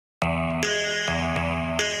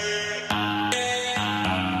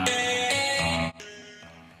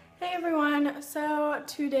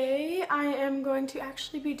I am going to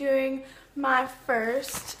actually be doing my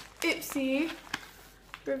first Ipsy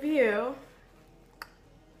review.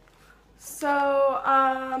 So,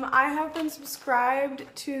 I have been subscribed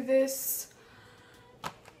to this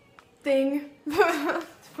thing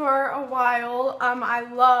for a while. I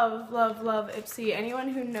love Ipsy. Anyone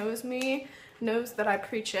who knows me knows that I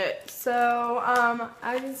preach it. So,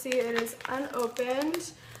 as you can see, it is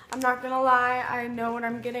unopened. I'm not gonna lie, I know what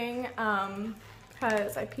I'm getting,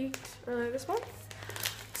 because I peeked earlier this month.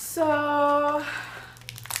 So,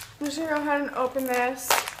 I'm just gonna go ahead and open this.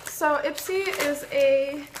 So, Ipsy is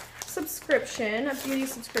a subscription, a beauty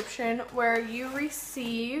subscription, where you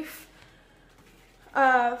receive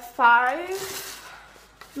 5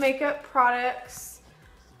 makeup products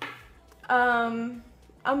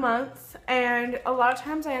a month, and a lot of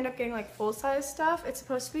times I end up getting like full-size stuff. It's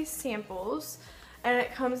supposed to be samples, and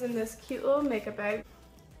it comes in this cute little makeup bag.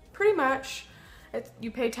 Pretty much,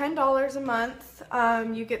 you pay $10 a month.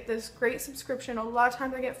 You get this great subscription. A lot of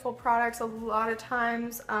times I get full products. A lot of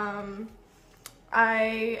times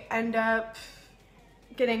I end up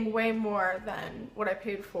getting way more than what I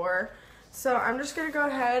paid for. So I'm just gonna go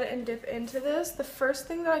ahead and dip into this. The first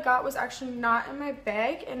thing that I got was actually not in my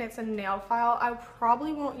bag, and it's a nail file. I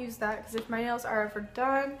probably won't use that because if my nails are ever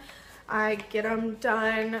done, I get them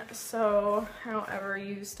done, so I don't ever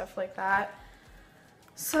use stuff like that.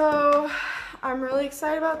 So I'm really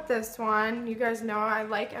excited about this one. You guys know I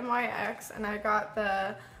like NYX, and I got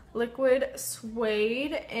the liquid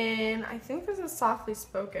suede, and I think this is softly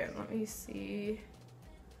spoken. Let me see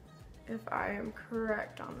if I am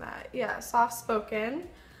correct on that. Yeah, soft spoken.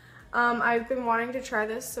 I've been wanting to try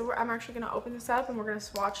this, so I'm actually going to open this up and we're going to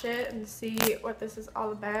swatch it and see what this is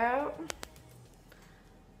all about.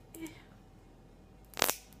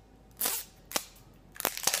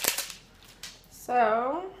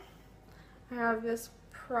 So, I have this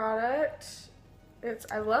product.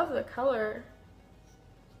 I love the color.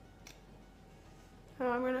 So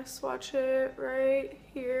I'm going to swatch it right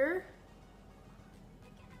here.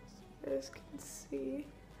 You guys can see.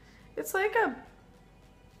 It's like a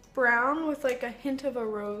brown with like a hint of a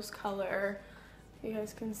rose color. You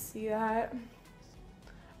guys can see that.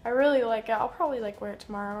 I really like it. I'll probably like wear it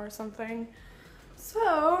tomorrow or something.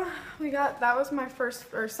 So that was my first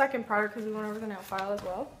or second product because we went over the nail file as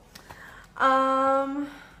well.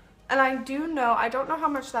 And I don't know how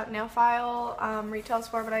much that nail file retails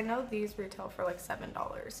for, but I know these retail for like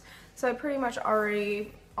 $7. So I pretty much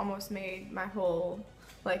already almost made my whole,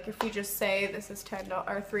 like if we just say this is $10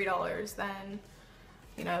 or $3, then,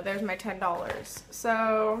 you know, there's my $10.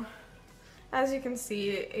 So as you can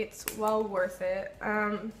see, it's well worth it.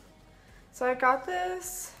 So I got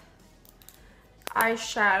this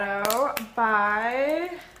eyeshadow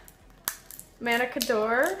by MANNA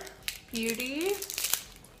Kadar Beauty.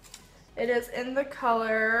 It is in the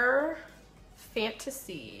color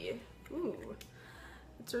Fantasy. Ooh,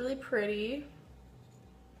 it's really pretty.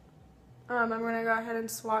 I'm gonna go ahead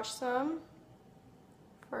and swatch some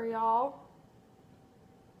for y'all.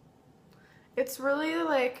 It's really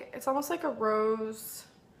like, it's almost like a rose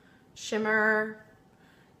shimmer.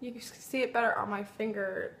 You can see it better on my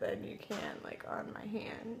finger than you can like on my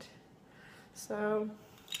hand. So,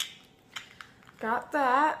 got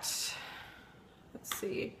that. Let's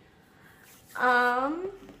see.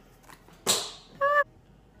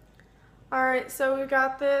 Alright, so we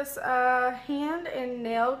got this hand and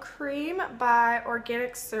nail cream by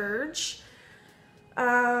Organic Surge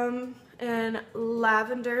in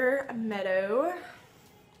Lavender Meadow.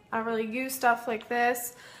 I don't really use stuff like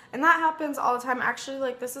this, and that happens all the time. Actually,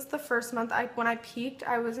 like this is the first month when I peaked,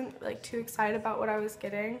 I wasn't like too excited about what I was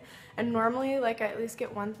getting, and normally like I at least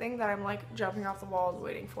get one thing that I'm like jumping off the walls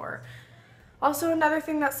waiting for. Also, another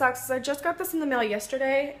thing that sucks is I just got this in the mail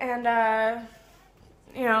yesterday, and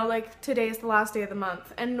you know, like today's the last day of the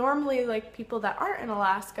month, and normally like people that aren't in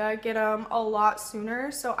Alaska get them a lot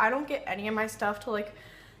sooner, so I don't get any of my stuff till like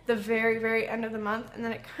the very end of the month, and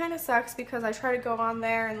then it kind of sucks because I try to go on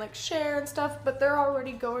there and like share and stuff, but they're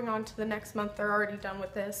already going on to the next month. They're already done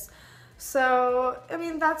with this. So I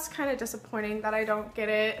mean, that's kind of disappointing that I don't get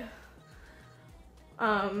it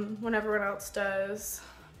when everyone else does,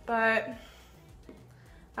 but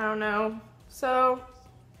I don't know. So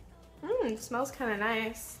it smells kind of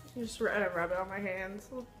nice. I'm just gonna rub it on my hands.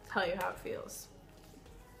 I'll tell you how it feels.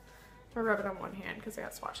 I'll rub it on one hand because I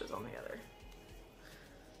got swatches on the other.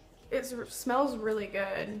 It smells really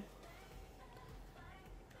good.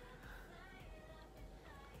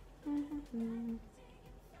 It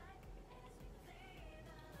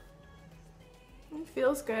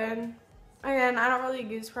feels good. Again, I don't really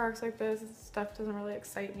use products like this. This stuff doesn't really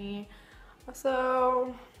excite me.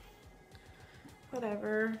 So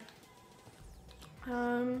whatever.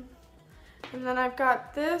 And then I've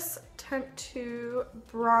got this Temptu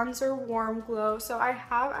bronzer warm glow. So I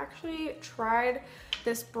have actually tried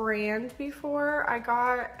this brand before. I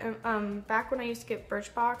got back when I used to get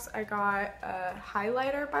Birchbox, I got a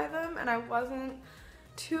highlighter by them and I wasn't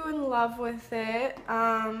too in love with it.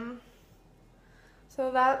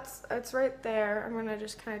 So it's right there. I'm gonna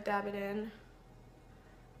just kind of dab it in.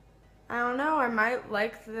 I don't know, I might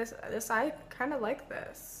like this. I kind of like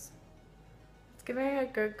this. It's giving a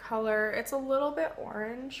good color. It's a little bit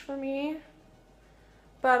orange for me,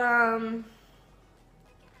 but I'll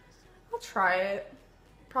try it.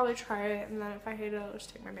 Probably try it, and then if I hate it, I'll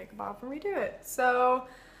just take my makeup off and redo it. So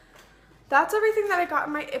that's everything that I got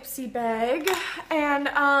in my Ipsy bag, and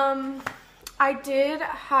I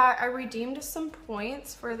redeemed some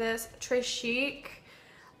points for this Très Chic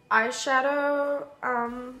eyeshadow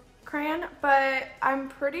crayon, but I'm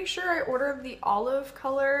pretty sure I ordered the olive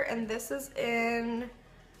color, and this is in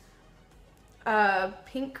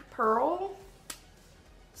pink pearl.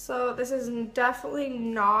 So this is definitely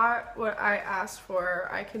not what I asked for.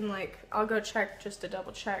 I'll go check just to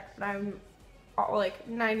double check, but I'm like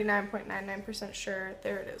 99.99% sure.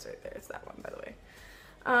 There it is right there. It's that one, by the way.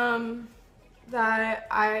 That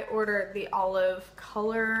I ordered the olive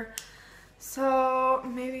color. So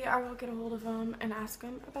maybe I will get a hold of them and ask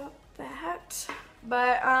them about that.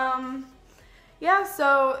 But yeah,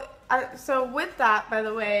 so with that, by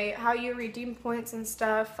the way, how you redeem points and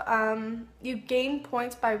stuff, you gain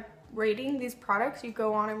points by rating these products. You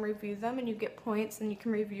go on and review them and you get points, and you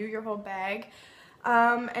can review your whole bag.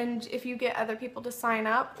 And if you get other people to sign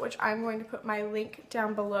up, which I'm going to put my link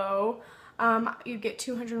down below, you get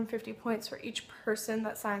 250 points for each person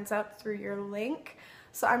that signs up through your link.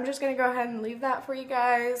 So I'm just going to go ahead and leave that for you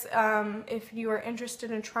guys. If you are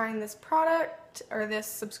interested in trying this product or this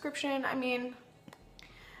subscription, I mean,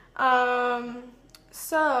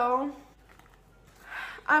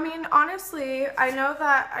 honestly, I know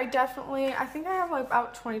that I think I have like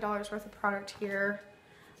about $20 worth of product here.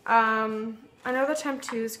 I know the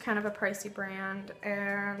Temptu is kind of a pricey brand,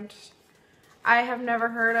 and I have never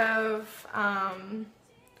heard of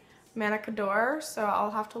MANNA Kadar, so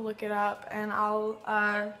I'll have to look it up, and I'll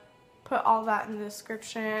put all that in the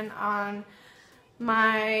description on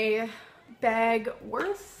my bag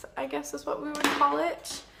worth, I guess is what we would call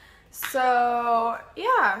it. So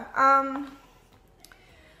yeah,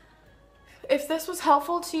 if this was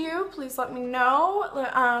helpful to you, please let me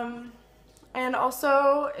know. And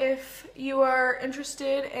also, if you are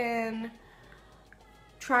interested in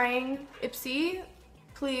trying Ipsy,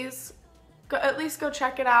 please at least go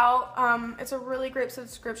check it out. It's a really great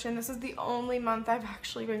subscription. This is the only month I've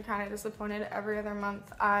actually been kind of disappointed. Every other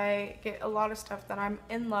month I get a lot of stuff that I'm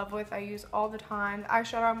in love with. I use all the time. The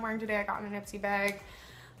eyeshadow I'm wearing today I got in an Ipsy bag.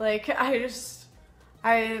 Like, I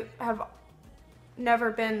have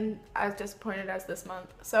never been as disappointed as this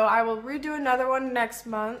month. So I will redo another one next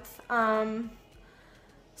month.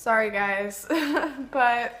 Sorry guys.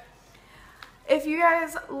 But if you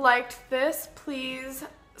guys liked this, please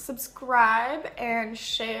subscribe and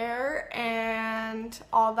share and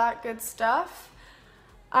all that good stuff.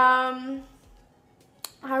 I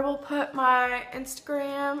will put my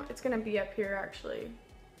Instagram, it's gonna be up here actually.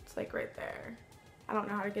 It's like right there. I don't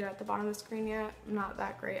know how to get at the bottom of the screen yet. I'm not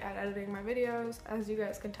that great at editing my videos, as you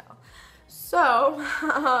guys can tell. So,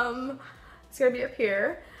 it's gonna be up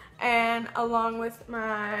here, and along with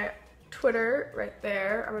my Twitter right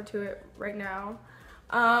there. I'm gonna do it right now.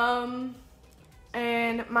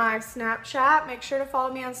 And my Snapchat. Make sure to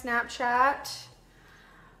follow me on Snapchat.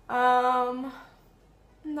 And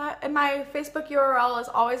my Facebook URL is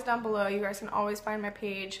always down below. You guys can always find my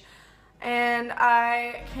page. And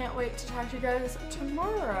I can't wait to talk to you guys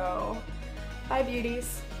tomorrow. Bye,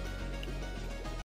 beauties.